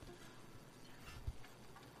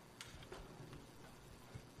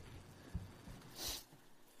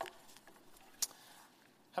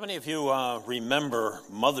How many of you remember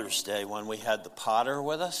Mother's Day when we had the Potter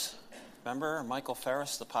with us? Remember Michael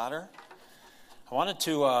Ferris, the Potter? I wanted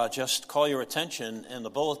to just call your attention in the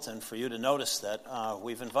bulletin for you to notice that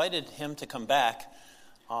we've invited him to come back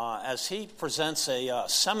as he presents a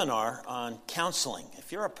seminar on counseling.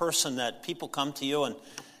 If you're a person that people come to you and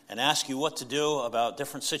ask you what to do about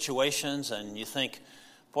different situations and you think,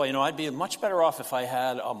 boy, I'd be much better off if I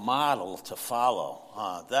had a model to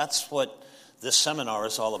follow. That's what this seminar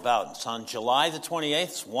is all about. It's on July the 28th.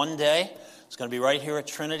 It's one day. It's going to be right here at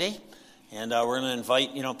Trinity. And we're going to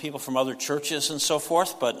invite, people from other churches and so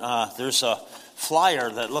forth. But there's a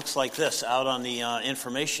flyer that looks like this out on the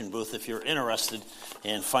information booth if you're interested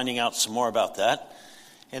in finding out some more about that.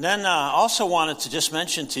 And then I also wanted to just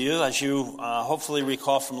mention to you, as you hopefully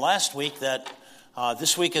recall from last week, that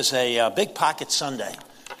this week is a Big Pocket Sunday.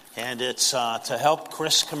 And it's to help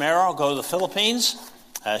Chris Camaro go to the Philippines.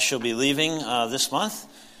 She'll be leaving this month.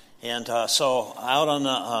 And so out on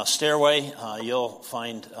the stairway, you'll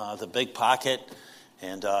find the Big Pocket.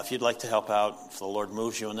 And if you'd like to help out, if the Lord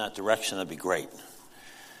moves you in that direction, that'd be great.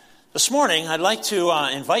 This morning, I'd like to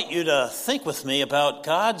invite you to think with me about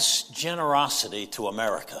God's generosity to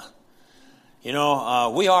America.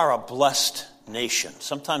 We are a blessed nation.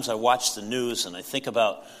 Sometimes I watch the news and I think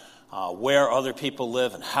about where other people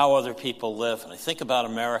live and how other people live. And I think about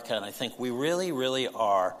America and I think we really, really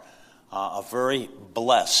are a very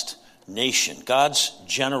blessed nation. God's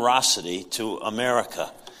generosity to America.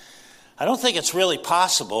 I don't think it's really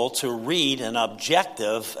possible to read an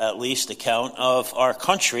objective, at least, account of our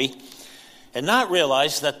country and not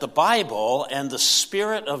realize that the Bible and the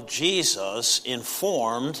Spirit of Jesus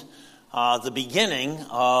informed the beginning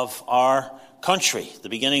of our country, the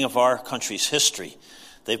beginning of our country's history.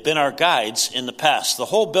 They've been our guides in the past. The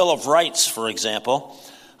whole Bill of Rights, for example,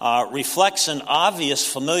 reflects an obvious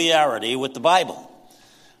familiarity with the Bible.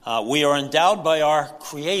 We are endowed by our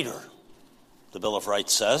Creator, the Bill of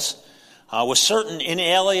Rights says, with certain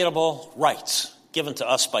inalienable rights given to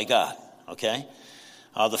us by God, okay?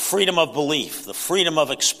 The freedom of belief, the freedom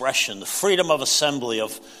of expression, the freedom of assembly,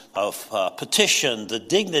 of petition, the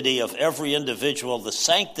dignity of every individual, the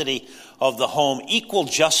sanctity of the home, equal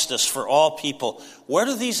justice for all people. Where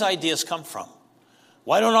do these ideas come from?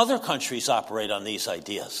 Why don't other countries operate on these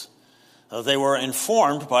ideas? They were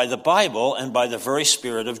informed by the Bible and by the very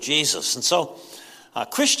Spirit of Jesus. And so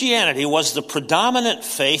Christianity was the predominant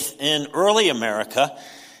faith in early America,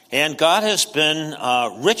 and God has been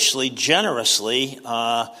richly, generously,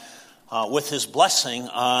 with his blessing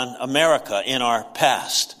on America in our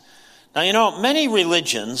past. Now, many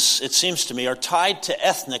religions, it seems to me, are tied to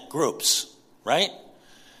ethnic groups, right?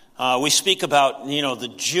 We speak about,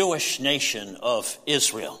 the Jewish nation of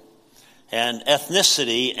Israel. And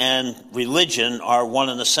ethnicity and religion are one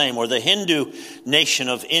and the same. Or the Hindu nation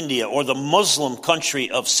of India, or the Muslim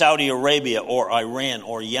country of Saudi Arabia, or Iran,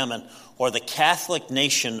 or Yemen, or the Catholic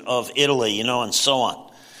nation of Italy, and so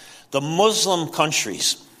on. The Muslim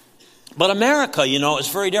countries. But America, is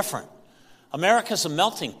very different. America's a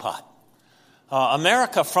melting pot.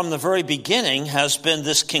 America, from the very beginning, has been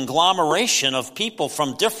this conglomeration of people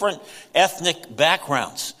from different ethnic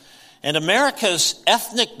backgrounds. And America's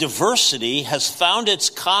ethnic diversity has found its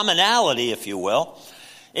commonality, if you will,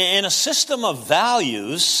 in a system of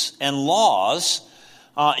values and laws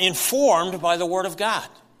informed by the Word of God.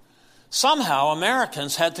 Somehow,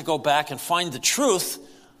 Americans had to go back and find the truth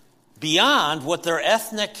beyond what their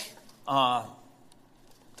ethnicity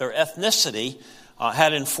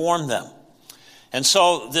had informed them. And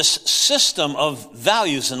so this system of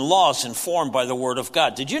values and laws informed by the Word of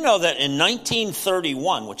God. Did you know that in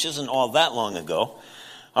 1931, which isn't all that long ago,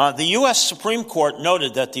 the U.S. Supreme Court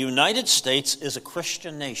noted that the United States is a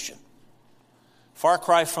Christian nation? Far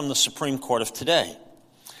cry from the Supreme Court of today.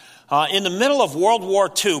 In the middle of World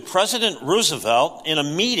War II, President Roosevelt, in a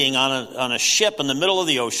meeting on a ship in the middle of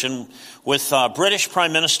the ocean with British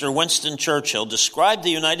Prime Minister Winston Churchill, described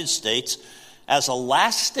the United States as a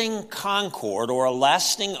lasting concord or a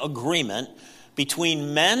lasting agreement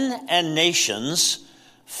between men and nations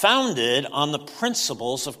founded on the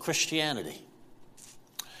principles of Christianity.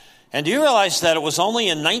 And do you realize that it was only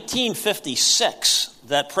in 1956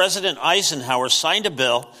 that President Eisenhower signed a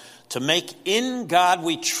bill to make "In God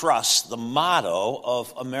We Trust" the motto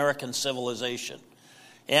of American civilization,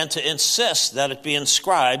 and to insist that it be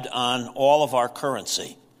inscribed on all of our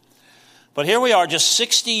currency? But here we are just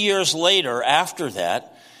 60 years later after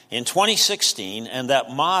that, in 2016, and that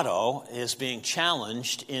motto is being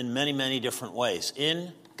challenged in many, many different ways.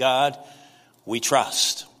 In God we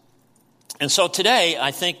trust. And so today, I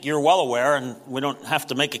think you're well aware, and we don't have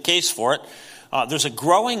to make a case for it, there's a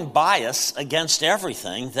growing bias against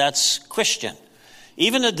everything that's Christian,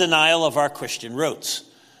 even a denial of our Christian roots.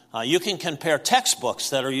 You can compare textbooks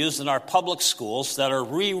that are used in our public schools that are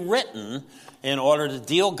rewritten in order to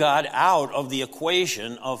deal God out of the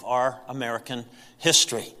equation of our American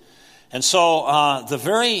history. And so the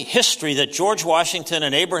very history that George Washington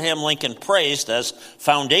and Abraham Lincoln praised as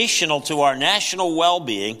foundational to our national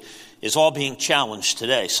well-being is all being challenged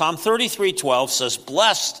today. Psalm 33:12 says,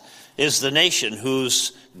 "Blessed is the nation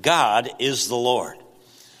whose God is the Lord."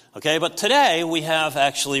 Okay, but today we have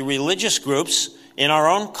actually religious groups in our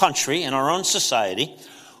own country, in our own society,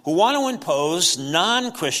 who want to impose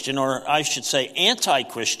non-Christian, or I should say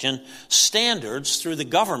anti-Christian, standards through the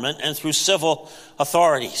government and through civil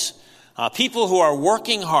authorities. People who are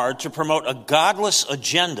working hard to promote a godless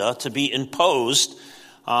agenda to be imposed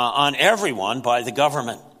on everyone by the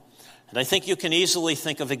government. And I think you can easily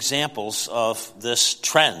think of examples of this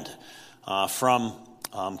trend, from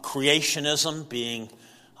creationism being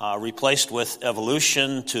replaced with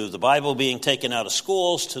evolution, to the Bible being taken out of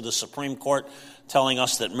schools, to the Supreme Court telling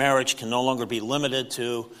us that marriage can no longer be limited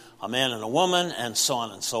to a man and a woman, and so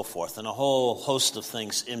on and so forth, and a whole host of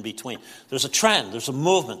things in between. There's a trend, there's a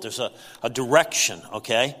movement, there's a direction,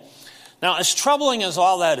 okay? Now, as troubling as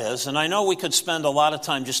all that is, and I know we could spend a lot of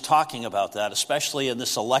time just talking about that, especially in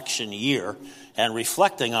this election year, and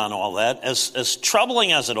reflecting on all that, as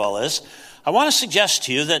troubling as it all is, I want to suggest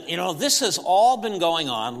to you that, this has all been going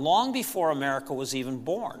on long before America was even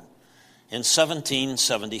born, in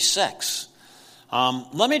 1776.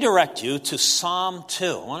 Let me direct you to Psalm 2.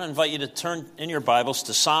 I want to invite you to turn in your Bibles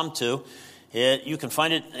to Psalm 2. You can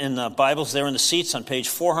find it in the Bibles there in the seats on page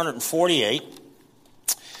 448.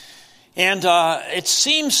 And it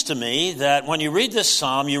seems to me that when you read this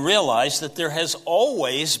psalm, you realize that there has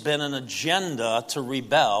always been an agenda to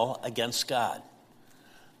rebel against God.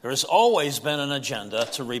 There has always been an agenda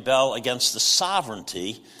to rebel against the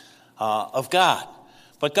sovereignty of God.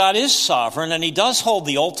 But God is sovereign, and he does hold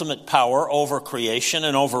the ultimate power over creation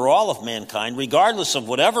and over all of mankind, regardless of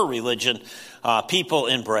whatever religion people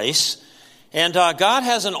embrace. And God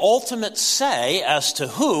has an ultimate say as to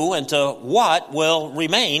who and to what will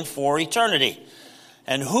remain for eternity,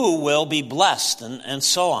 and who will be blessed, and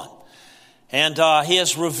so on. And he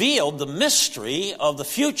has revealed the mystery of the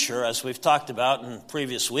future, as we've talked about in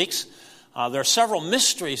previous weeks. There are several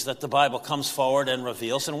mysteries that the Bible comes forward and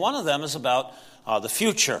reveals, and one of them is about the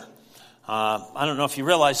future. I don't know if you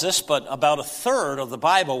realize this, but about a third of the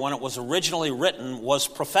Bible, when it was originally written, was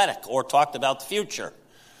prophetic or talked about the future.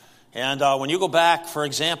 And when you go back, for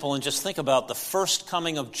example, and just think about the first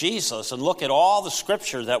coming of Jesus and look at all the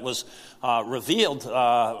scripture that was revealed,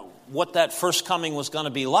 what that first coming was going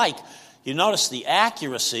to be like, you notice the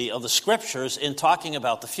accuracy of the scriptures in talking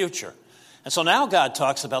about the future. And so now God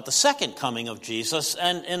talks about the second coming of Jesus,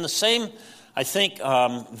 and in the same, I think,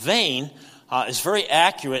 vein, is very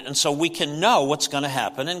accurate, and so we can know what's going to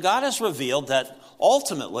happen. And God has revealed that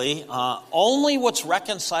ultimately, only what's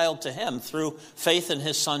reconciled to him through faith in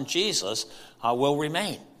his son Jesus will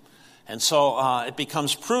remain. And so it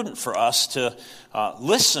becomes prudent for us to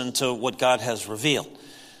listen to what God has revealed.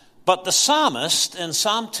 But the psalmist in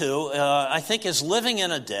Psalm 2, I think, is living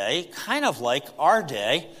in a day kind of like our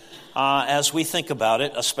day as we think about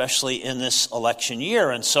it, especially in this election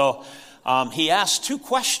year. And so he asks two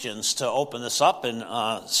questions to open this up in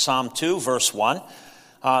Psalm 2, verse 1.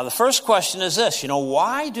 The first question is this,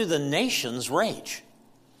 why do the nations rage?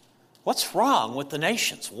 What's wrong with the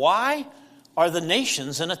nations? Why are the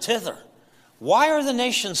nations in a tither? Why are the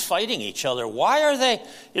nations fighting each other? Why are they,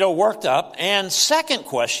 worked up? And second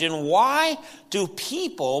question, why do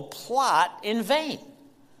people plot in vain?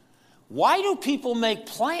 Why do people make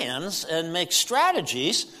plans and make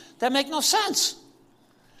strategies that make no sense?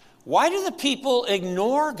 Why do the people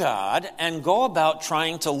ignore God and go about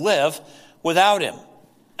trying to live without him?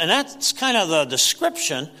 And that's kind of the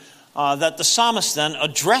description that the psalmist then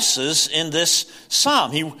addresses in this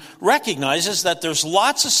psalm. He recognizes that there's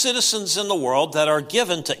lots of citizens in the world that are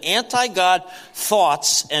given to anti-God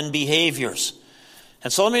thoughts and behaviors.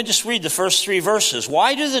 And so let me just read the first three verses.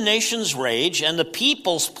 Why do the nations rage and the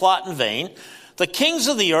peoples plot in vain? The kings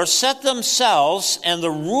of the earth set themselves and the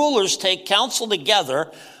rulers take counsel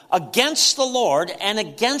together against the Lord and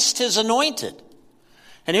against his anointed.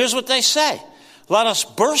 And here's what they say. Let us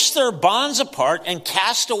burst their bonds apart and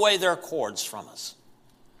cast away their cords from us.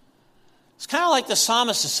 It's kind of like the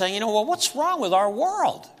psalmist is saying, what's wrong with our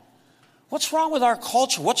world? What's wrong with our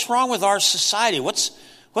culture? What's wrong with our society? What's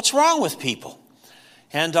wrong with people?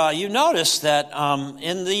 And you notice that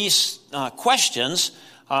in these questions,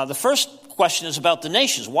 The first question is about the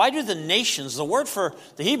nations. Why do the nations, the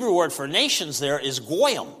Hebrew word for nations there is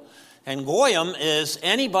goyim. And goyim is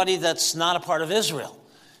anybody that's not a part of Israel,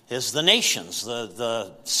 is the nations,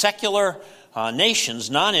 the secular nations,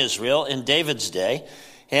 non-Israel in David's day.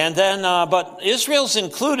 And then, but Israel's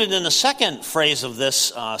included in the second phrase of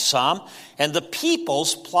this psalm, and the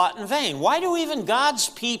peoples plot in vain. Why do even God's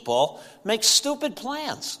people make stupid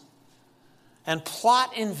plans and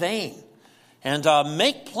plot in vain and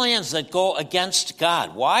make plans that go against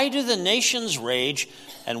God? Why do the nations rage,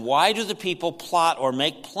 and why do the people plot or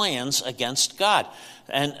make plans against God?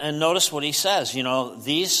 And notice what he says.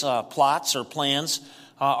 These plots or plans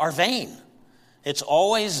are vain. It's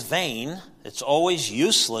always vain. It's always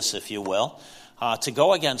useless, if you will, to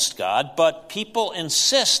go against God. But people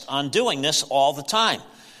insist on doing this all the time.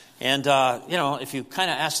 And, if you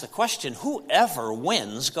kind of ask the question, whoever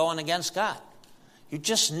wins going against God? You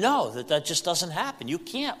just know that just doesn't happen. You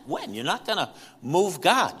can't win. You're not going to move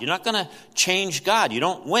God. You're not going to change God. You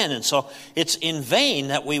don't win. And so it's in vain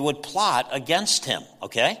that we would plot against him,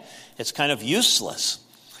 okay? It's kind of useless.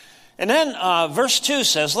 And then verse 2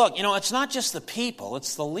 says, look, it's not just the people,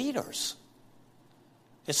 it's the leaders.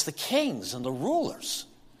 It's the kings and the rulers.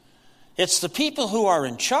 It's the people who are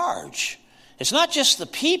in charge. It's not just the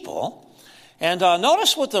people. And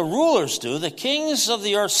notice what the rulers do. The kings of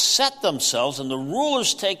the earth set themselves, and the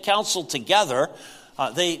rulers take counsel together.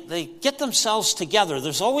 They get themselves together.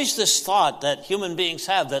 There's always this thought that human beings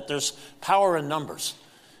have that there's power in numbers.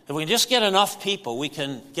 If we can just get enough people, we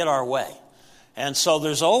can get our way. And so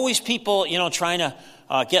there's always people, trying to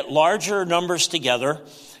get larger numbers together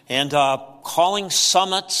and calling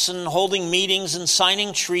summits and holding meetings and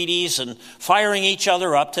signing treaties and firing each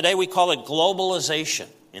other up. Today we call it globalization,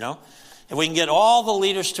 If we can get all the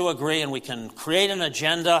leaders to agree and we can create an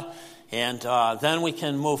agenda, and then we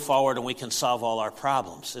can move forward and we can solve all our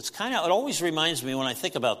problems. It always reminds me when I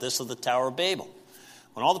think about this of the Tower of Babel.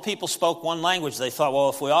 When all the people spoke one language, they thought, well,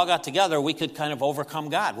 if we all got together, we could kind of overcome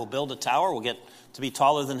God. We'll build a tower, we'll get to be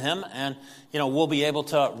taller than him, and, we'll be able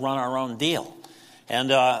to run our own deal.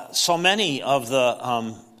 And so many of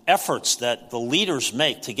the efforts that the leaders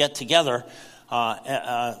make to get together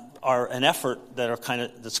are an effort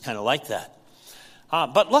that's kind of like that.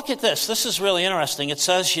 But look at this. This is really interesting. It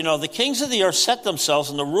says, the kings of the earth set themselves,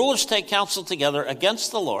 and the rulers take counsel together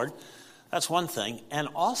against the Lord. That's one thing. And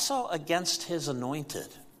also against his anointed.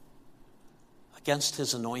 Against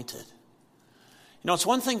his anointed. It's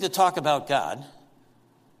one thing to talk about God.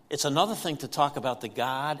 It's another thing to talk about the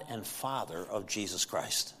God and Father of Jesus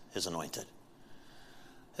Christ, his anointed.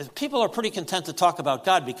 People are pretty content to talk about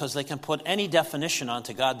God because they can put any definition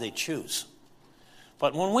onto God they choose.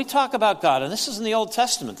 But when we talk about God, and this is in the Old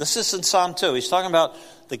Testament, this is in Psalm 2, he's talking about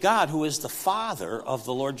the God who is the Father of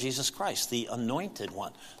the Lord Jesus Christ, the anointed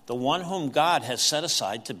one, the one whom God has set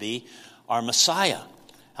aside to be our Messiah,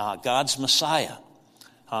 God's Messiah.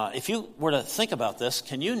 If you were to think about this,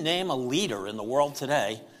 can you name a leader in the world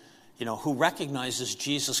today, who recognizes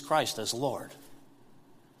Jesus Christ as Lord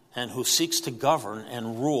and who seeks to govern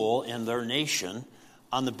and rule in their nation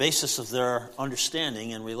on the basis of their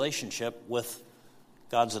understanding and relationship with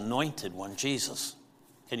God's anointed one, Jesus?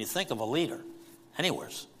 Can you think of a leader anywhere,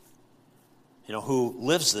 who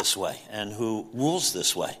lives this way and who rules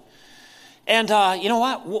this way? And you know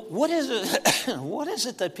what? What is it? What is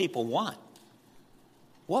it that people want?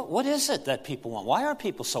 What is it that people want? Why are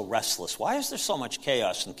people so restless? Why is there so much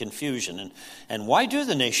chaos and confusion? And why do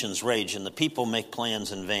the nations rage and the people make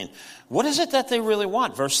plans in vain? What is it that they really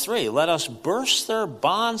want? Verse 3, let us burst their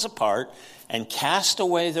bonds apart and cast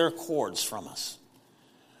away their cords from us.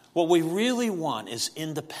 What we really want is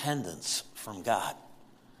independence from God.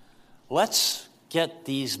 Let's get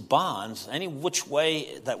these bonds, any which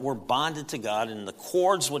way that we're bonded to God, and the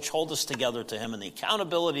cords which hold us together to him and the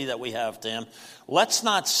accountability that we have to him. Let's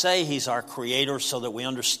not say he's our creator so that we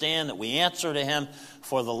understand that we answer to him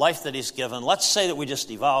for the life that he's given. Let's say that we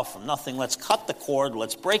just evolved from nothing. Let's cut the cord.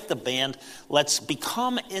 Let's break the band. Let's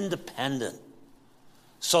become independent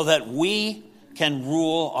so that we can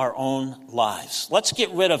rule our own lives. Let's get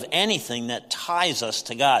rid of anything that ties us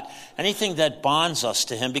to God, anything that bonds us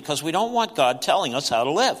to him, because we don't want God telling us how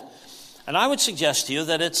to live. And I would suggest to you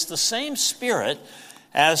that it's the same spirit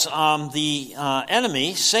as the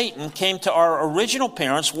enemy, Satan, came to our original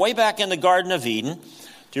parents way back in the Garden of Eden.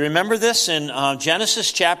 Do you remember this in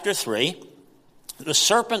Genesis chapter 3? The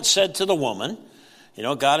serpent said to the woman,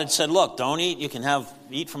 God had said, look, don't eat. You can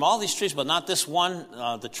eat from all these trees, but not this one,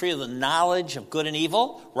 the tree of the knowledge of good and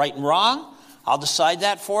evil, right and wrong. I'll decide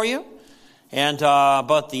that for you. And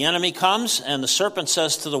but the enemy comes, and the serpent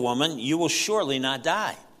says to the woman, you will surely not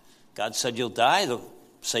die. God said you'll die. The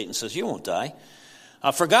Satan says, you won't die.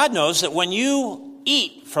 For God knows that when you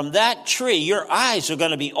eat from that tree, your eyes are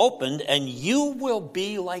going to be opened and you will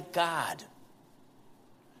be like God.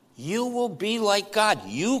 You will be like God.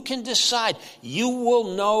 You can decide. You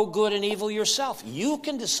will know good and evil yourself. You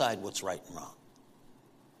can decide what's right and wrong.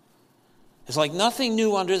 It's like nothing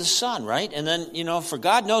new under the sun, right? And then, for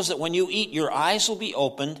God knows that when you eat, your eyes will be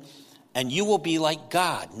opened and you will be like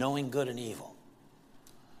God, knowing good and evil.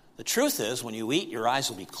 The truth is, when you eat, your eyes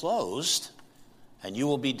will be closed and you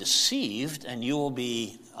will be deceived and you will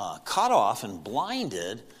be cut off and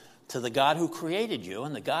blinded to the God who created you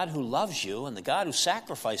and the God who loves you and the God who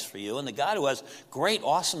sacrificed for you and the God who has great,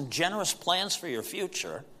 awesome, generous plans for your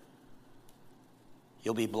future.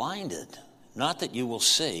 You'll be blinded. Not that you will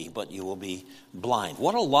see, but you will be blind.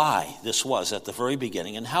 What a lie this was at the very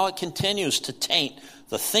beginning, and how it continues to taint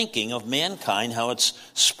the thinking of mankind, how it's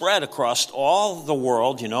spread across all the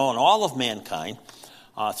world, and all of mankind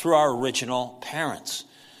through our original parents.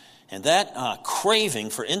 And that craving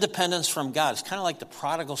for independence from God is kind of like the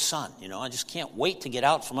prodigal son. I just can't wait to get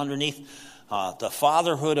out from underneath the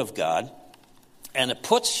fatherhood of God. And it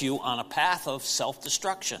puts you on a path of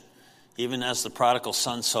self-destruction, even as the prodigal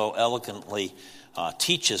son so eloquently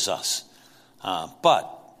teaches us.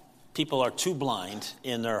 But people are too blind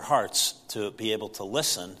in their hearts to be able to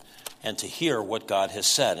listen and to hear what God has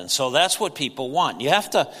said. And so that's what people want. You have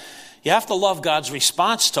to love God's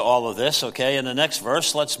response to all of this, okay? In the next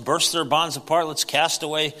verse, let's burst their bonds apart. Let's cast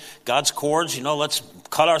away God's cords. Let's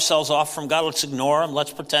cut ourselves off from God. Let's ignore him.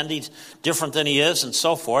 Let's pretend he's different than he is and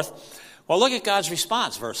so forth. Well, look at God's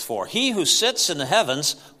response, verse 4. He who sits in the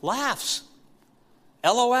heavens laughs.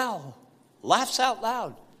 LOL. Laughs out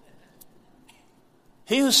loud.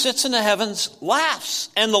 He who sits in the heavens laughs,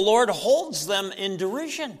 and the Lord holds them in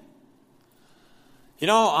derision.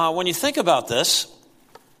 When you think about this,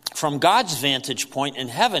 from God's vantage point in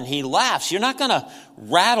heaven, he laughs. You're not going to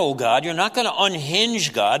rattle God. You're not going to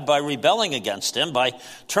unhinge God by rebelling against him, by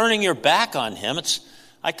turning your back on him.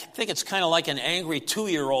 I think it's kind of like an angry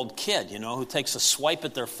 2-year-old kid, who takes a swipe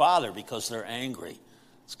at their father because they're angry.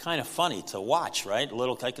 It's kind of funny to watch, right?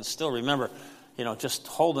 I can still remember, just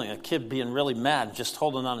holding a kid being really mad, just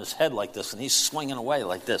holding on his head like this, and he's swinging away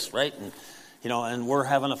like this, right? And, and we're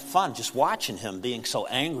having fun just watching him being so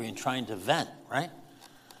angry and trying to vent, right?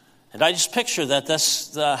 And I just picture that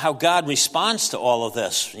that's how God responds to all of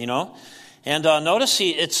this, And notice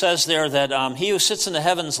it says there that he who sits in the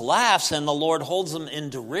heavens laughs and the Lord holds them in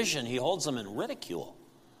derision. He holds them in ridicule.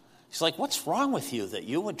 He's like, what's wrong with you that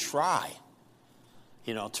you would try,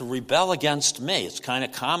 to rebel against me? It's kind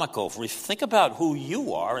of comical. Think about who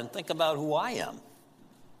you are and think about who I am.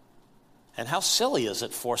 And how silly is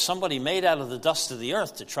it for somebody made out of the dust of the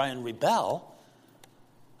earth to try and rebel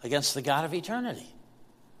against the God of eternity?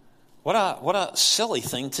 What a silly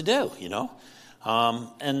thing to do,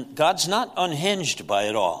 And God's not unhinged by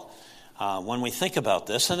it all when we think about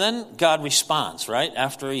this. And then God responds, right?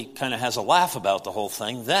 After he kind of has a laugh about the whole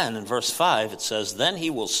thing, then in verse 5 it says, then he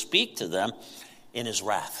will speak to them in his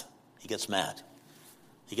wrath. He gets mad.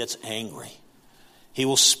 He gets angry. He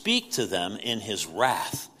will speak to them in his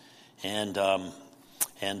wrath and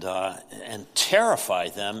terrify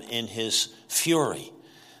them in his fury.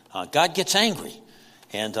 God gets angry.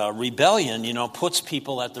 And rebellion, puts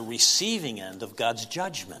people at the receiving end of God's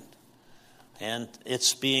judgment. And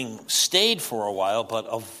it's being stayed for a while, but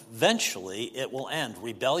eventually it will end.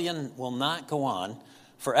 Rebellion will not go on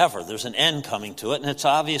forever. There's an end coming to it, and it's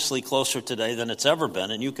obviously closer today than it's ever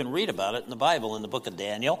been. And you can read about it in the Bible, in the book of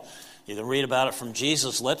Daniel. You can read about it from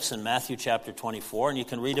Jesus' lips in Matthew chapter 24, and you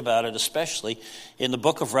can read about it especially in the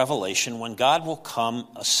book of Revelation when God will come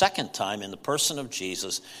a second time in the person of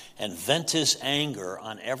Jesus and vent his anger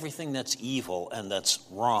on everything that's evil and that's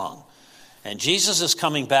wrong. And Jesus is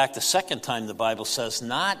coming back the second time, the Bible says,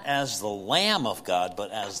 not as the Lamb of God,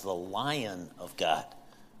 but as the Lion of God,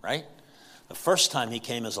 right? The first time he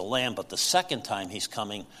came as a lamb, but the second time he's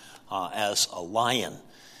coming as a lion.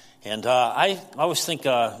 And I always think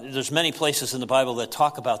there's many places in the Bible that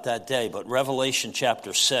talk about that day, but Revelation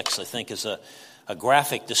chapter 6, I think, is a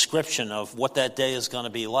graphic description of what that day is going to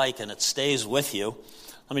be like, and it stays with you.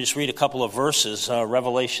 Let me just read a couple of verses.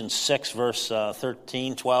 Revelation 6, verse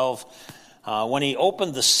 13, 12. When he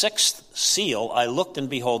opened the sixth seal, I looked, and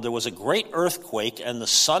behold, there was a great earthquake, and the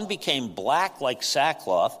sun became black like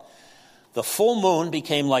sackcloth. The full moon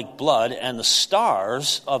became like blood, and the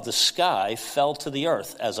stars of the sky fell to the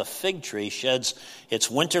earth, as a fig tree sheds its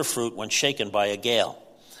winter fruit when shaken by a gale.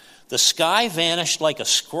 The sky vanished like a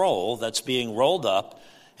scroll that's being rolled up,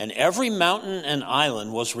 and every mountain and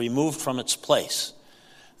island was removed from its place.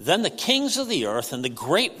 Then the kings of the earth and the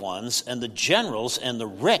great ones and the generals and the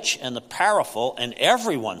rich and the powerful and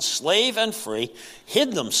everyone, slave and free,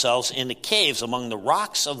 hid themselves in the caves among the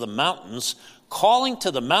rocks of the mountains, calling to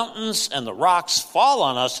the mountains and the rocks, fall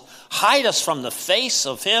on us, hide us from the face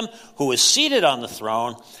of him who is seated on the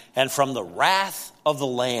throne and from the wrath of the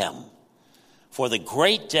Lamb. For the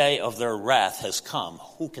great day of their wrath has come.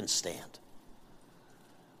 Who can stand?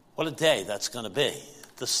 What a day that's going to be.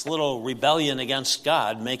 This little rebellion against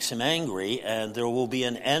God makes him angry, and there will be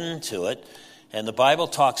an end to it. And the Bible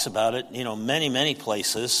talks about it, many, many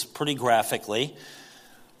places, pretty graphically.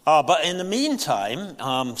 But in the meantime,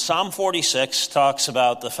 Psalm 46 talks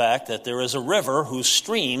about the fact that there is a river whose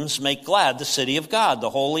streams make glad the city of God,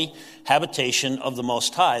 the holy habitation of the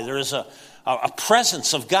Most High. There is a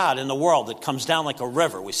presence of God in the world that comes down like a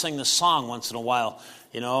river. We sing this song once in a while,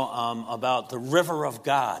 about the river of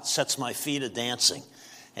God sets my feet a-dancing.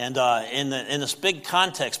 And in this big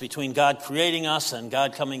context between God creating us and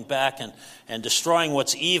God coming back and destroying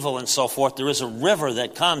what's evil and so forth, there is a river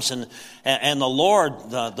that comes, and the Lord,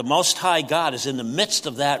 the Most High God, is in the midst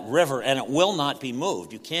of that river, and it will not be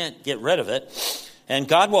moved. You can't get rid of it. And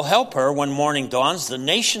God will help her when morning dawns. The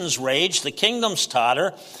nations rage, the kingdoms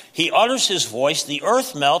totter. He utters his voice, the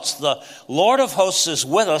earth melts. The Lord of hosts is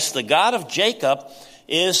with us. The God of Jacob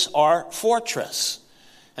is our fortress.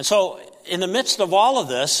 And so, in the midst of all of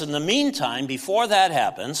this, in the meantime, before that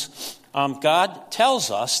happens, God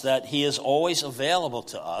tells us that he is always available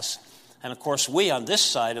to us. And of course, we on this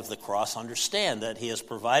side of the cross understand that he has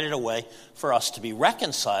provided a way for us to be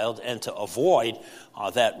reconciled and to avoid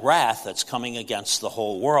that wrath that's coming against the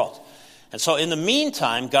whole world. And so in the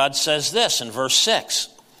meantime, God says this in verse 6.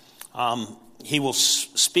 He will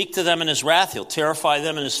speak to them in his wrath. He'll terrify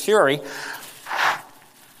them in his fury.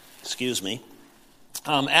 Excuse me.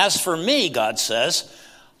 As for me, God says,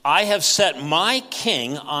 I have set my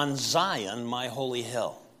king on Zion, my holy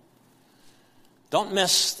hill. Don't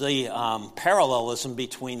miss the parallelism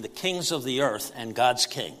between the kings of the earth and God's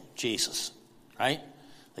king, Jesus, right?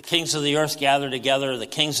 The kings of the earth gather together. The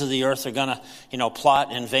kings of the earth are going to,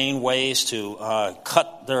 plot in vain ways to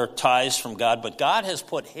cut their ties from God. But God has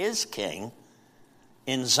put his king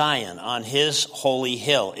in Zion, on his holy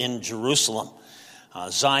hill in Jerusalem.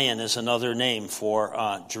 Zion is another name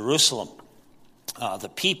for Jerusalem. The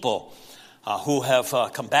people who have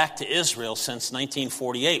come back to Israel since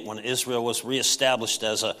 1948, when Israel was reestablished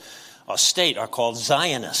as a state, are called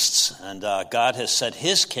Zionists. And God has set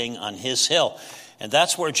his king on his hill. And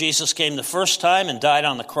that's where Jesus came the first time and died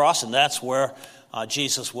on the cross, and that's where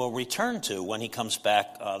Jesus will return to when he comes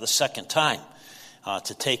back the second time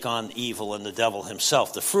to take on evil and the devil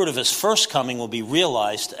himself. The fruit of his first coming will be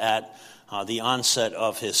realized at the onset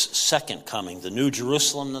of his second coming. The New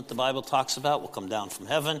Jerusalem that the Bible talks about will come down from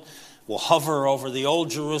heaven, will hover over the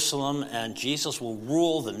old Jerusalem, and Jesus will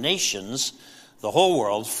rule the nations, the whole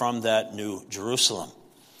world, from that New Jerusalem.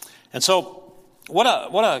 And so, what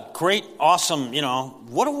a great, awesome,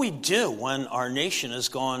 what do we do when our nation is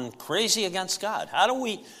going crazy against God? How do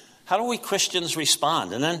we Christians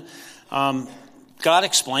respond? And then God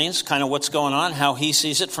explains kind of what's going on, how he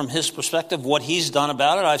sees it from his perspective, what he's done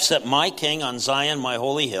about it. I've set my king on Zion, my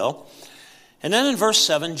holy hill. And then in verse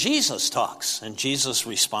 7, Jesus talks, and Jesus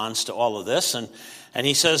responds to all of this. And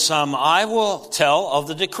he says, I will tell of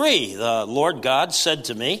the decree. The Lord God said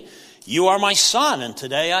to me, you are my son, and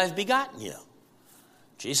today I have begotten you.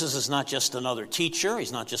 Jesus is not just another teacher.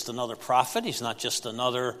 He's not just another prophet. He's not just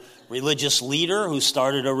another religious leader who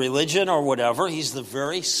started a religion or whatever. He's the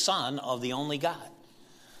very Son of the only God.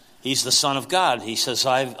 He's the Son of God. He says,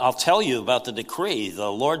 I'll tell you about the decree.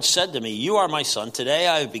 The Lord said to me, you are my son. Today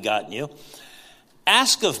I have begotten you.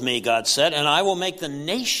 Ask of me, God said, and I will make the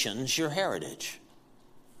nations your heritage.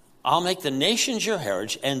 I'll make the nations your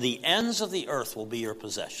heritage, and the ends of the earth will be your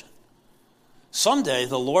possession. Someday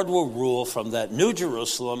the Lord will rule from that New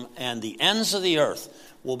Jerusalem, and the ends of the earth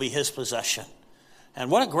will be his possession. And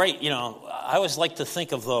what a great, I always like to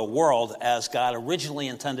think of the world as God originally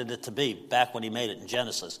intended it to be back when he made it in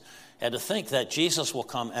Genesis. And to think that Jesus will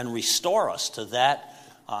come and restore us to that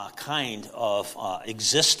kind of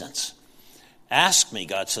existence. Ask me,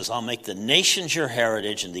 God says, I'll make the nations your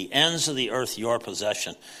heritage and the ends of the earth your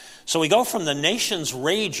possession. So we go from the nations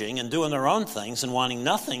raging and doing their own things and wanting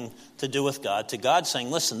nothing to do with God to God saying,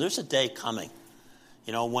 listen, there's a day coming,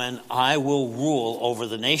 when I will rule over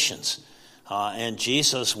the nations. And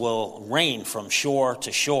Jesus will reign from shore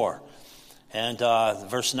to shore. And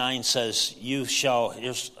verse 9 says,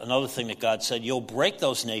 here's another thing that God said, you'll break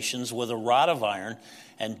those nations with a rod of iron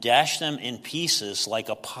and dash them in pieces like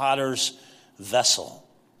a potter's vessel.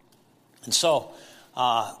 And so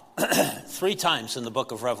 3 times in the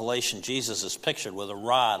book of Revelation, Jesus is pictured with a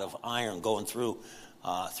rod of iron going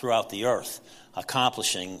throughout the earth,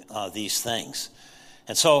 accomplishing these things.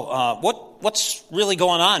 And so what's really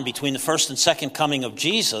going on between the first and second coming of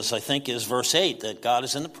Jesus, I think, is verse 8, that God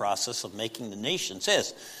is in the process of making the nations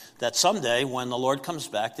his. That someday when the Lord comes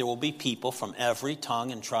back, there will be people from every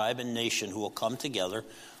tongue and tribe and nation who will come together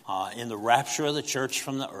in the rapture of the church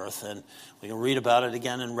from the earth. And we can read about it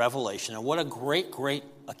again in Revelation. And what a great, great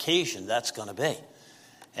occasion that's going to be.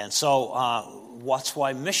 And so that's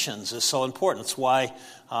why missions is so important. It's why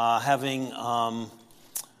having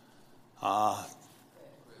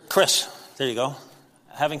Chris, there you go,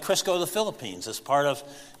 having Chris go to the Philippines is part of,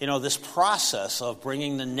 this process of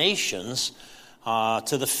bringing the nations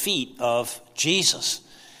to the feet of Jesus.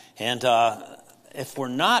 And if we're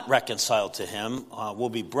not reconciled to him, we'll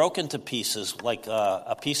be broken to pieces like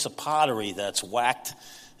a piece of pottery that's whacked,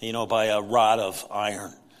 by a rod of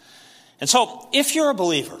iron. And so if you're a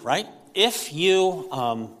believer, right, if you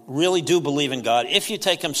really do believe in God, if you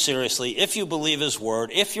take him seriously, if you believe his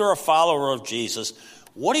word, if you're a follower of Jesus,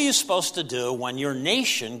 what are you supposed to do when your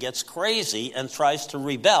nation gets crazy and tries to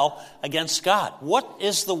rebel against God? What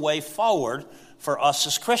is the way forward for us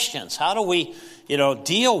as Christians? How do we,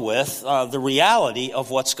 deal with the reality of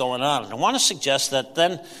what's going on? And I want to suggest that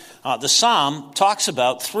then the Psalm talks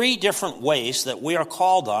about 3 different ways that we are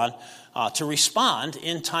called on to respond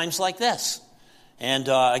in times like this. And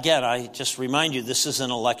again, I just remind you, this is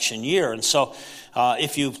an election year. And so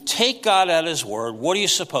if you take God at his word, what are you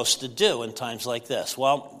supposed to do in times like this?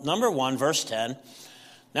 Well, number 1, verse 10,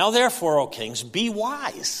 now therefore, O kings, be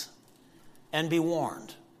wise and be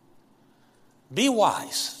warned. Be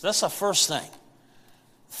wise. That's the first thing.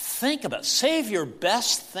 Think about it. Save your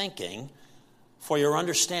best thinking for your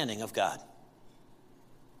understanding of God.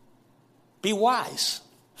 Be wise.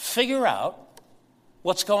 Figure out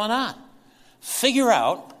what's going on. Figure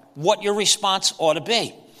out what your response ought to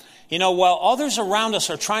be. While others around us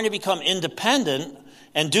are trying to become independent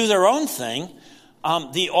and do their own thing,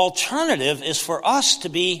 the alternative is for us to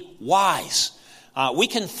be wise. We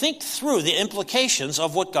can think through the implications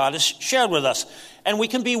of what God has shared with us. And we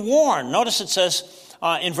can be warned. Notice it says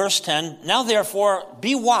in verse 10, now therefore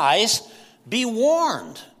be wise, be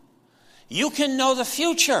warned. You can know the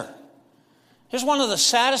future. Here's one of the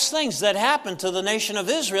saddest things that happened to the nation of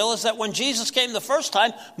Israel is that when Jesus came the first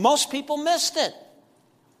time, most people missed it.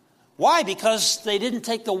 Why? Because they didn't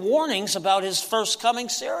take the warnings about his first coming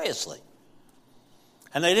seriously.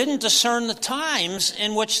 And they didn't discern the times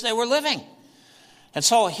in which they were living. And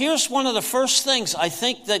so here's one of the first things I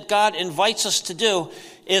think that God invites us to do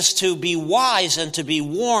is to be wise and to be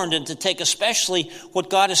warned and to take especially what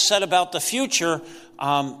God has said about the future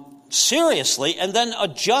seriously and then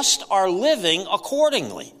adjust our living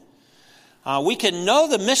accordingly. We can know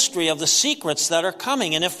the mystery of the secrets that are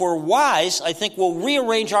coming. And if we're wise, I think we'll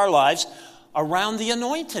rearrange our lives around the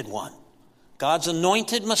anointed one, God's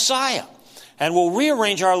anointed Messiah. And we'll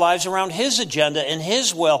rearrange our lives around his agenda and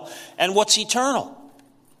his will and what's eternal.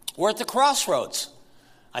 We're at the crossroads,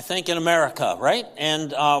 I think, in America, right?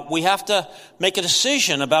 And we have to make a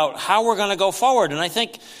decision about how we're going to go forward. And I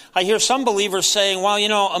think I hear some believers saying, well,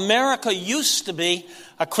 America used to be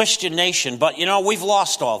a Christian nation, but, we've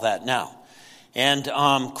lost all that now. And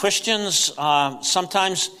Christians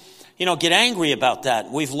sometimes, get angry about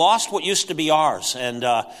that. We've lost what used to be ours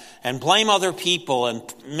and blame other people and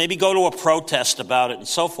maybe go to a protest about it and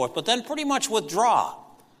so forth, but then pretty much withdraw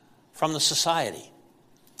from the society.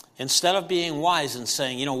 Instead of being wise and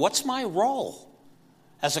saying, what's my role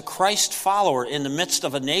as a Christ follower in the midst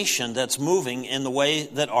of a nation that's moving in the way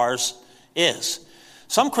that ours is?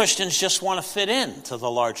 Some Christians just want to fit in to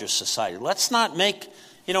the larger society. Let's not make,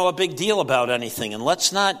 a big deal about anything, and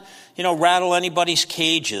let's not, rattle anybody's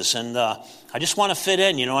cages. And I just want to fit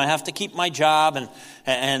in. I have to keep my job,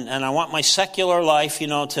 and I want my secular life,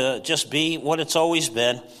 to just be what it's always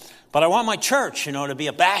been. But I want my church, to be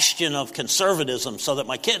a bastion of conservatism so that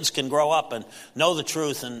my kids can grow up and know the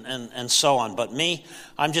truth and so on. But me,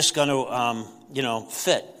 I'm just going to,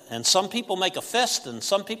 fit. And some people make a fist and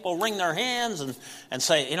some people wring their hands and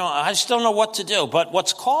say, I just don't know what to do. But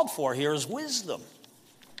what's called for here is wisdom.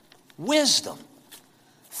 Wisdom.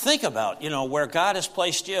 Think about, where God has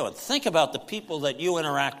placed you, and think about the people that you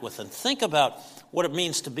interact with, and think about what it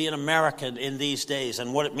means to be an American in these days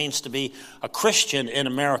and what it means to be a Christian in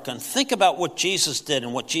America. And think about what Jesus did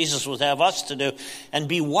and what Jesus would have us to do, and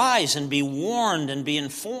be wise and be warned and be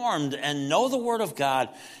informed and know the Word of God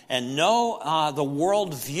and know the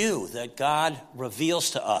world view that God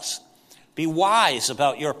reveals to us. Be wise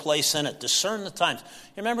about your place in it. Discern the times.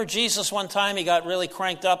 You remember Jesus one time, he got really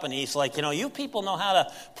cranked up and he's like, you people know how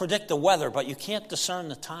to predict the weather, but you can't discern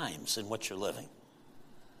the times in which you're living.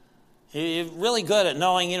 You're really good at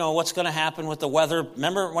knowing, what's going to happen with the weather.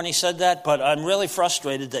 Remember when he said that? But I'm really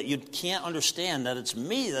frustrated that you can't understand that it's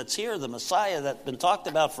me that's here, the Messiah that's been talked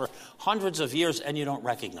about for hundreds of years, and you don't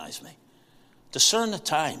recognize me. Discern the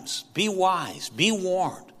times. Be wise. Be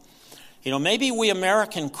warned. Maybe we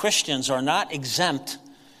American Christians are not exempt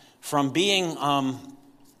from being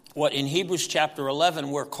what in Hebrews chapter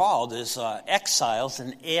 11 we're called is exiles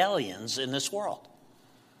and aliens in this world.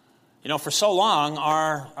 For so long,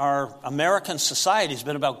 our American society has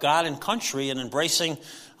been about God and country and embracing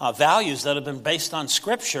values that have been based on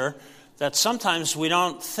Scripture that sometimes we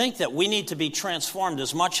don't think that we need to be transformed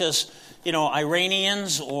as much as,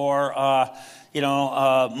 Iranians or,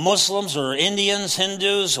 Muslims or Indians,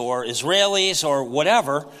 Hindus or Israelis or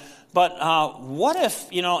whatever. But what if,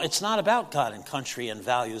 it's not about God and country and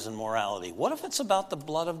values and morality? What if it's about the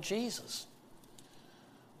blood of Jesus?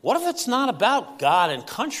 What if it's not about God and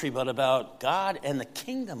country, but about God and the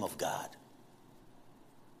kingdom of God?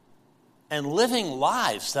 And living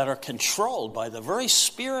lives that are controlled by the very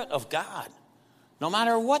Spirit of God, no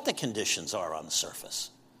matter what the conditions are on the surface.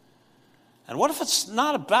 And what if it's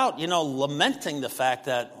not about, lamenting the fact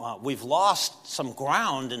that we've lost some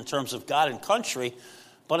ground in terms of God and country,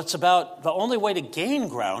 but it's about the only way to gain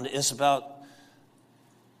ground is about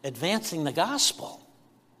advancing the gospel.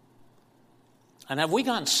 And have we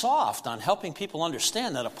gone soft on helping people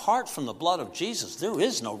understand that apart from the blood of Jesus, there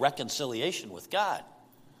is no reconciliation with God?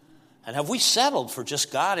 And have we settled for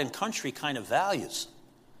just God and country kind of values?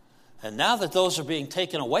 And now that those are being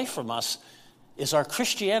taken away from us, is our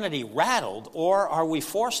Christianity rattled, or are we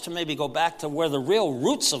forced to maybe go back to where the real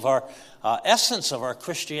roots of our essence of our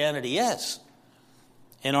Christianity is?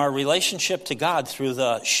 In our relationship to God through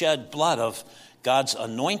the shed blood of God's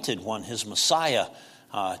anointed one, his Messiah,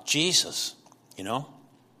 Jesus.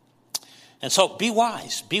 And so be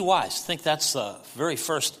wise, be wise. I think that's the very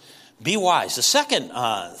first, be wise. The second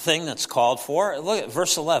thing that's called for, look at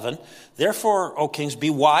verse 11. Therefore, O kings, be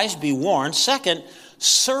wise, be warned. Second,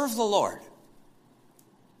 serve the Lord.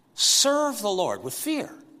 Serve the Lord with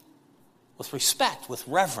fear, with respect, with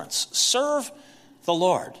reverence. Serve the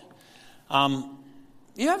Lord.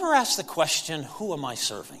 You ever ask the question, who am I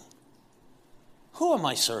serving? Who am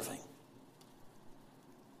I serving?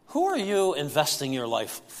 Who are you investing your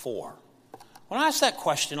life for? When I ask that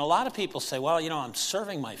question, a lot of people say, well, I'm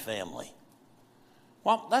serving my family.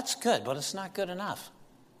 Well, that's good, but it's not good enough.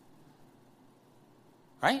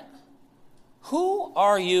 Right? Who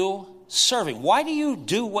are you serving? Why do you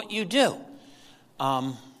do what you do?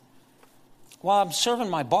 Well, I'm serving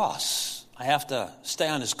my boss. I have to stay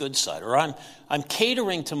on his good side. Or I'm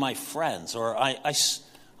catering to my friends. Or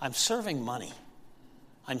I'm serving money.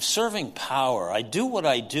 I'm serving power. I do what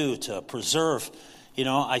I do to preserve,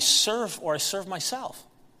 I serve myself.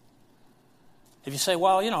 If you say,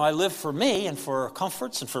 well, I live for me and for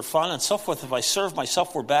comforts and for fun and so forth, if I serve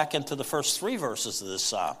myself, we're back into the first 3 verses of this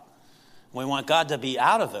psalm. We want God to be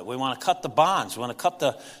out of it. We want to cut the bonds. We want to cut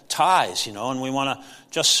the ties, and we want to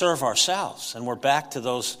just serve ourselves. And we're back to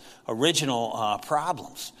those original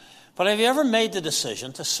problems. But have you ever made the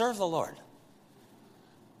decision to serve the Lord?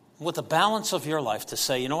 With the balance of your life to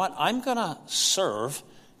say, you know what, I'm going to serve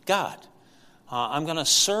God. I'm going to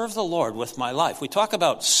serve the Lord with my life. We talk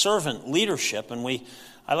about servant leadership, and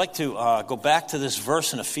I like to go back to this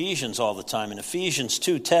verse in Ephesians all the time. In Ephesians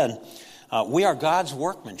 2:10, we are God's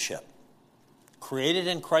workmanship, created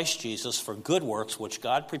in Christ Jesus for good works, which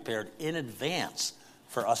God prepared in advance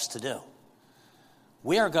for us to do.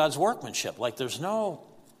 We are God's workmanship. Like there's no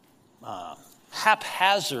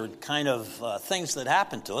haphazard kind of things that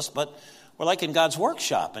happen to us, but we're like in God's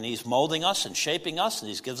workshop, and he's molding us and shaping us, and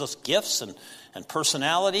he gives us gifts and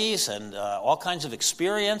personalities and all kinds of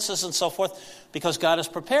experiences and so forth, because God is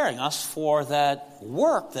preparing us for that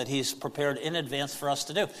work that he's prepared in advance for us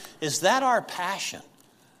to do. Is that our passion?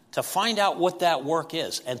 To find out what that work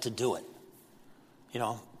is and to do it.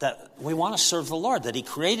 That we want to serve the Lord, that he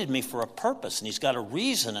created me for a purpose, and he's got a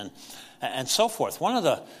reason and so forth. One of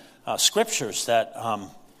the scriptures that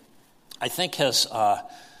I think has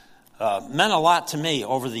meant a lot to me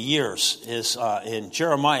over the years is in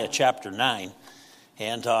Jeremiah chapter 9.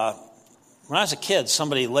 And when I was a kid,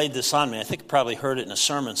 somebody laid this on me. I think I probably heard it in a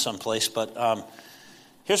sermon someplace, but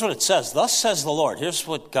here's what it says. Thus says the Lord. Here's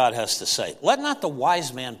what God has to say. Let not the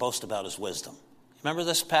wise man boast about his wisdom. Remember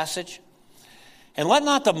this passage? And let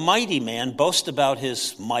not the mighty man boast about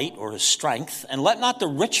his might or his strength, and let not the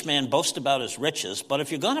rich man boast about his riches. But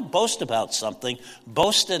if you're going to boast about something,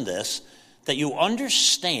 boast in this, that you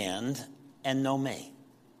understand and know me.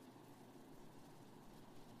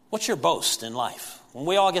 What's your boast in life? When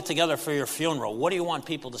we all get together for your funeral, what do you want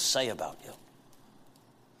people to say about you?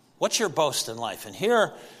 What's your boast in life? And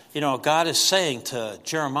here, God is saying to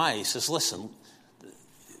Jeremiah, he says, listen,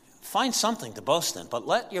 find something to boast in, but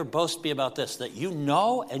let your boast be about this, that you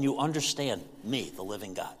know and you understand me, the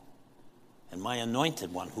living God, and my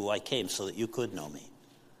anointed one who I came so that you could know me,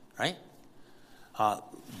 right?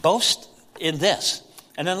 Boast in this.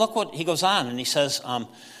 And then look what he goes on, and he says,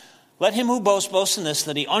 let him who boasts boast in this,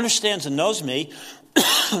 that he understands and knows me,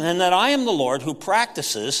 and that I am the Lord who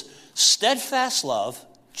practices steadfast love,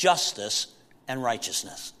 justice, and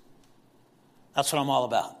righteousness. That's what I'm all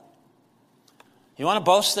about. You want to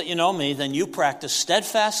boast that you know me, then you practice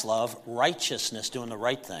steadfast love, righteousness, doing the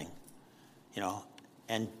right thing,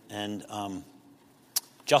 and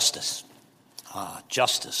justice.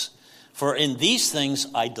 Justice. For in these things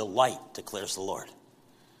I delight, declares the Lord.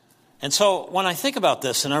 And so when I think about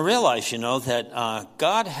this, and I realize, that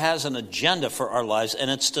God has an agenda for our lives, and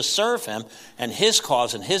it's to serve him and his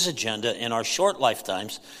cause and his agenda in our short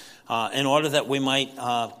lifetimes in order that we might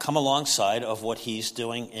come alongside of what he's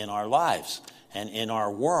doing in our lives and in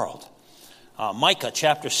our world. Micah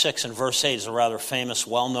chapter 6 and verse 8 is a rather famous,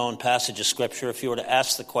 well-known passage of Scripture. If you were to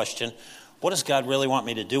ask the question, what does God really want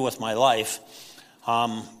me to do with my life?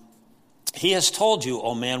 He has told you,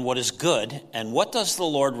 O man, what is good, and what does the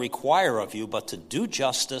Lord require of you but to do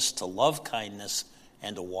justice, to love kindness,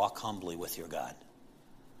 and to walk humbly with your God.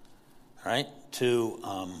 All right? To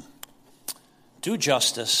do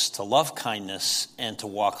justice, to love kindness, and to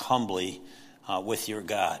walk humbly with your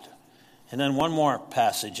God. And then one more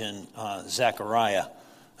passage in Zechariah,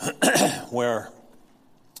 where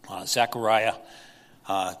Zechariah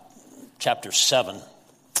chapter 7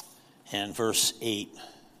 and verse 8,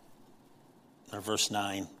 or verse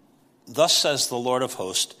 9. Thus says the Lord of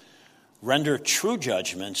hosts, render true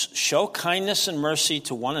judgments, show kindness and mercy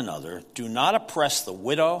to one another. Do not oppress the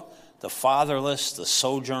widow, the fatherless, the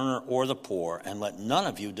sojourner, or the poor, and let none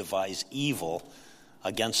of you devise evil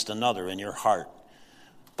against another in your heart.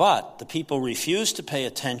 But the people refused to pay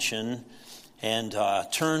attention and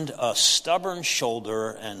turned a stubborn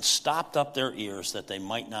shoulder and stopped up their ears that they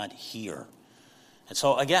might not hear. And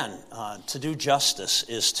so again, to do justice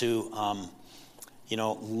is to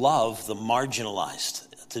love the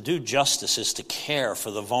marginalized. To do justice is to care for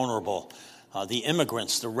the vulnerable, the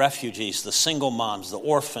immigrants, the refugees, the single moms, the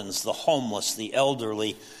orphans, the homeless, the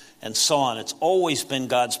elderly, and so on. It's always been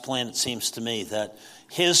God's plan, it seems to me, that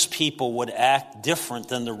his people would act different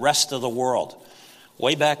than the rest of the world.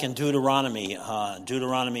 Way back in Deuteronomy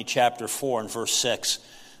chapter 4 and verse 6,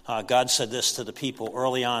 God said this to the people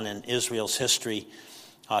early on in Israel's history.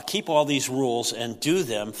 Keep all these rules and do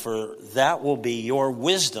them, for that will be your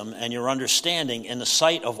wisdom and your understanding in the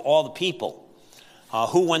sight of all the people,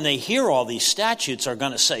 who when they hear all these statutes are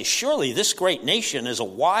going to say, surely this great nation is a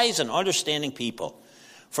wise and understanding people.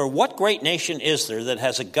 For what great nation is there that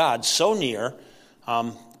has a God so near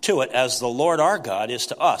to it as the Lord our God is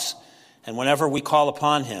to us, and whenever we call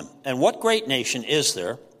upon him? And what great nation is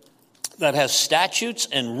there that has statutes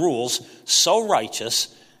and rules so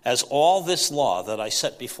righteous as all this law that I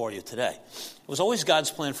set before you today? It was always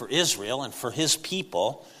God's plan for Israel and for his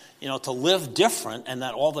people, to live different, and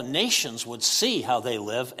that all the nations would see how they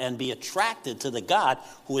live and be attracted to the God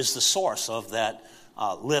who is the source of that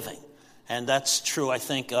living. And that's true, I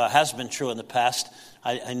think, has been true in the past.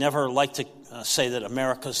 I never like to say that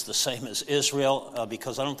America's the same as Israel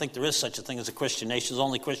because I don't think there is such a thing as a Christian nation. There's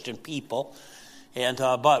only Christian people. And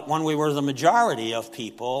but when we were the majority of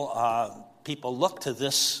people, people looked to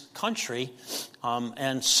this country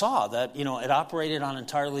and saw that, it operated on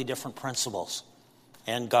entirely different principles.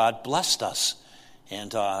 And God blessed us.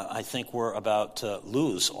 And I think we're about to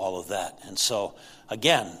lose all of that. And so,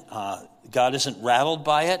 again, God isn't rattled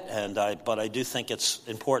by it, but I do think it's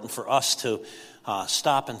important for us to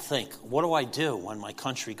stop and think, what do I do when my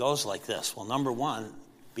country goes like this? Well, number one,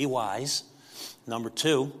 be wise. Number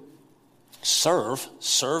two, serve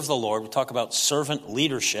the Lord. We talk about servant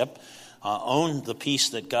leadership. Own the peace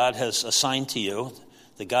that God has assigned to you.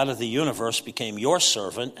 The God of the universe became your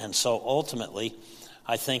servant, and so ultimately,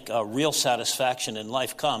 I think real satisfaction in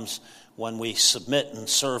life comes when we submit and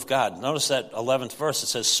serve God. Notice that 11th verse. It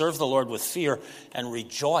says, serve the Lord with fear and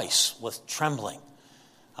rejoice with trembling.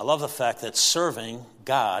 I love the fact that serving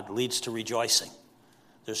God leads to rejoicing.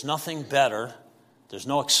 There's nothing better, there's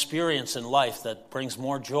no experience in life that brings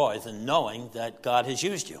more joy than knowing that God has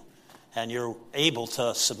used you and you're able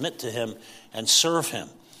to submit to him and serve him.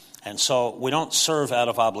 And so we don't serve out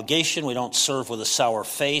of obligation. We don't serve with a sour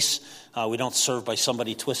face. We don't serve by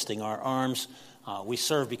somebody twisting our arms. We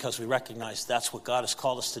serve because we recognize that's what God has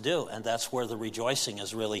called us to do, and that's where the rejoicing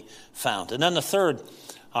is really found. And then the third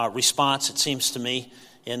response, it seems to me,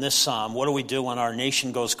 in this psalm, what do we do when our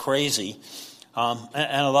nation goes crazy? And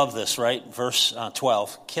I love this, right? Verse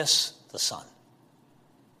 12, kiss the Son.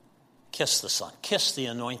 Kiss the Son. Kiss the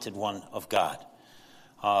anointed one of God.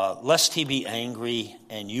 Lest he be angry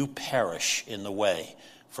and you perish in the way,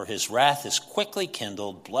 for his wrath is quickly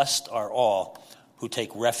kindled. Blessed are all who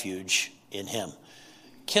take refuge in him.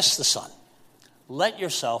 Kiss the Son. Let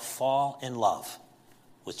yourself fall in love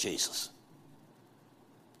with Jesus.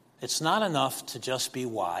 It's not enough to just be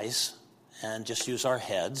wise and just use our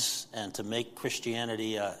heads and to make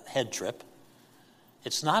Christianity a head trip.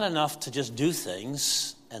 It's not enough to just do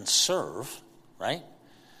things and serve, right?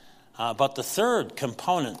 But the third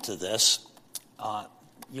component to this,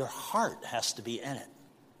 your heart has to be in it.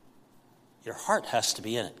 Your heart has to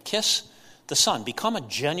be in it. Kiss the Son. Become a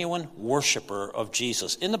genuine worshiper of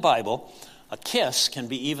Jesus. In the Bible, a kiss can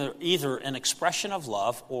be either an expression of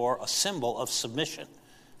love or a symbol of submission.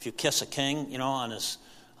 If you kiss a king, on his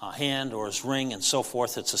hand or his ring and so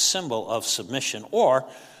forth, it's a symbol of submission. Or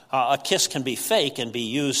a kiss can be fake and be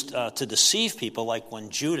used to deceive people, like when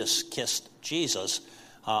Judas kissed Jesus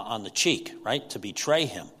on the cheek, right, to betray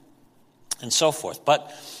him and so forth.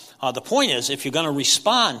 But the point is, if you're going to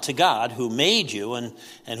respond to God who made you and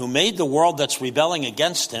who made the world that's rebelling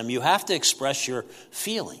against him, you have to express your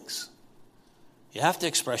feelings. You have to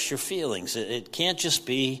express your feelings. It can't just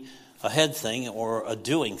be a head thing or a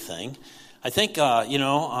doing thing. I think,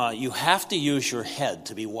 you have to use your head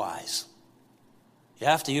to be wise. You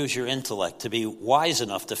have to use your intellect to be wise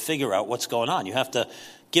enough to figure out what's going on. You have to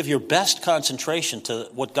give your best concentration to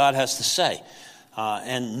what God has to say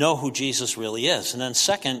and know who Jesus really is. And then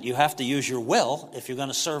second, you have to use your will if you're going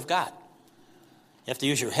to serve God. You have to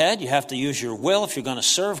use your head. You have to use your will if you're going to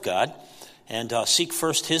serve God and seek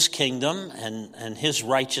first his kingdom and his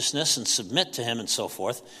righteousness and submit to him and so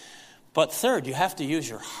forth. But third, you have to use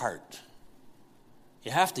your heart.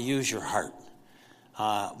 You have to use your heart.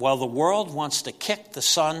 While the world wants to kick the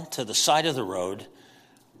Son to the side of the road,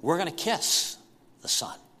 we're going to kiss the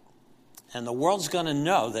Son. And the world's going to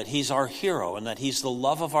know that he's our hero and that he's the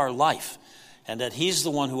love of our life and that he's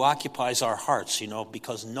the one who occupies our hearts,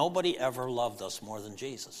 because nobody ever loved us more than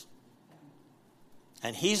Jesus.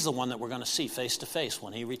 And he's the one that we're going to see face to face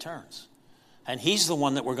when he returns. And he's the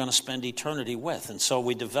one that we're going to spend eternity with. And so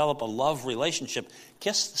we develop a love relationship.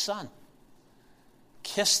 Kiss the Son.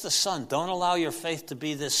 Kiss the Son. Don't allow your faith to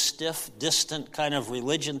be this stiff, distant kind of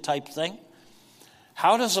religion type thing.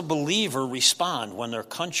 How does a believer respond when their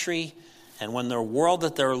country and when their world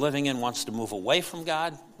that they're living in wants to move away from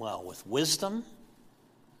God? Well, with wisdom,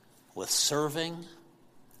 with serving,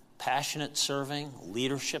 passionate serving,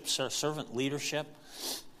 leadership, servant leadership,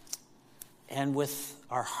 and with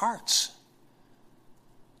our hearts,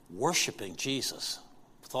 worshiping Jesus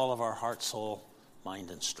with all of our heart, soul, mind,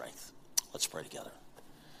 and strength. Let's pray together.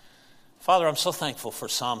 Father, I'm so thankful for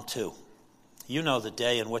Psalm 2. You know the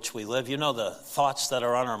day in which we live. You know the thoughts that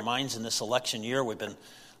are on our minds in this election year. We've been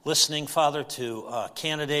listening, Father, to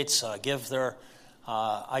candidates give their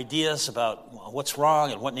ideas about what's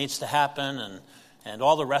wrong and what needs to happen and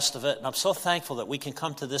all the rest of it. And I'm so thankful that we can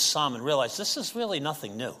come to this psalm and realize this is really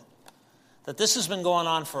nothing new. That this has been going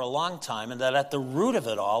on for a long time, and that at the root of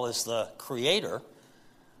it all is the Creator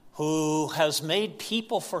who has made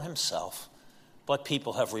people for himself, but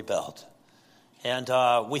people have rebelled. And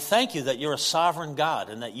we thank you that you're a sovereign God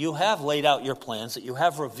and that you have laid out your plans, that you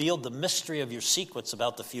have revealed the mystery of your secrets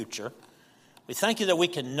about the future. We thank you that we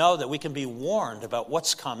can know, that we can be warned about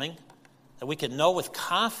what's coming, that we can know with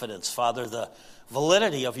confidence, Father, the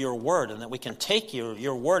validity of your word, and that we can take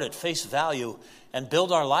your word at face value and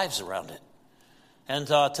build our lives around it. And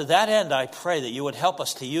to that end, I pray that you would help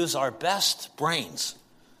us to use our best brains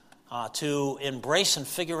to embrace and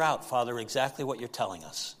figure out, Father, exactly what you're telling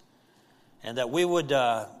us. And that we would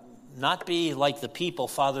not be like the people,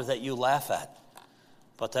 Father, that you laugh at,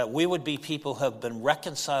 but that we would be people who have been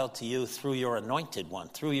reconciled to you through your anointed one,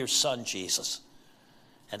 through your Son, Jesus.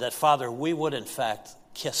 And that, Father, we would, in fact,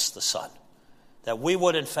 kiss the Son. That we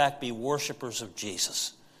would, in fact, be worshipers of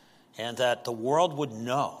Jesus. And that the world would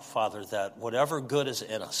know, Father, that whatever good is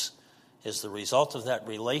in us is the result of that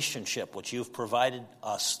relationship which you've provided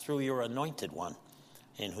us through your anointed one,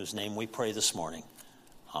 in whose name we pray this morning.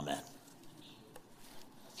 Amen.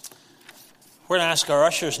 We're going to ask our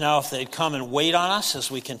ushers now if they'd come and wait on us as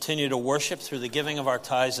we continue to worship through the giving of our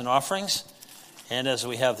tithes and offerings, and as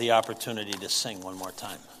we have the opportunity to sing one more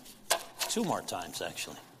time. Two more times,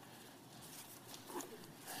 actually.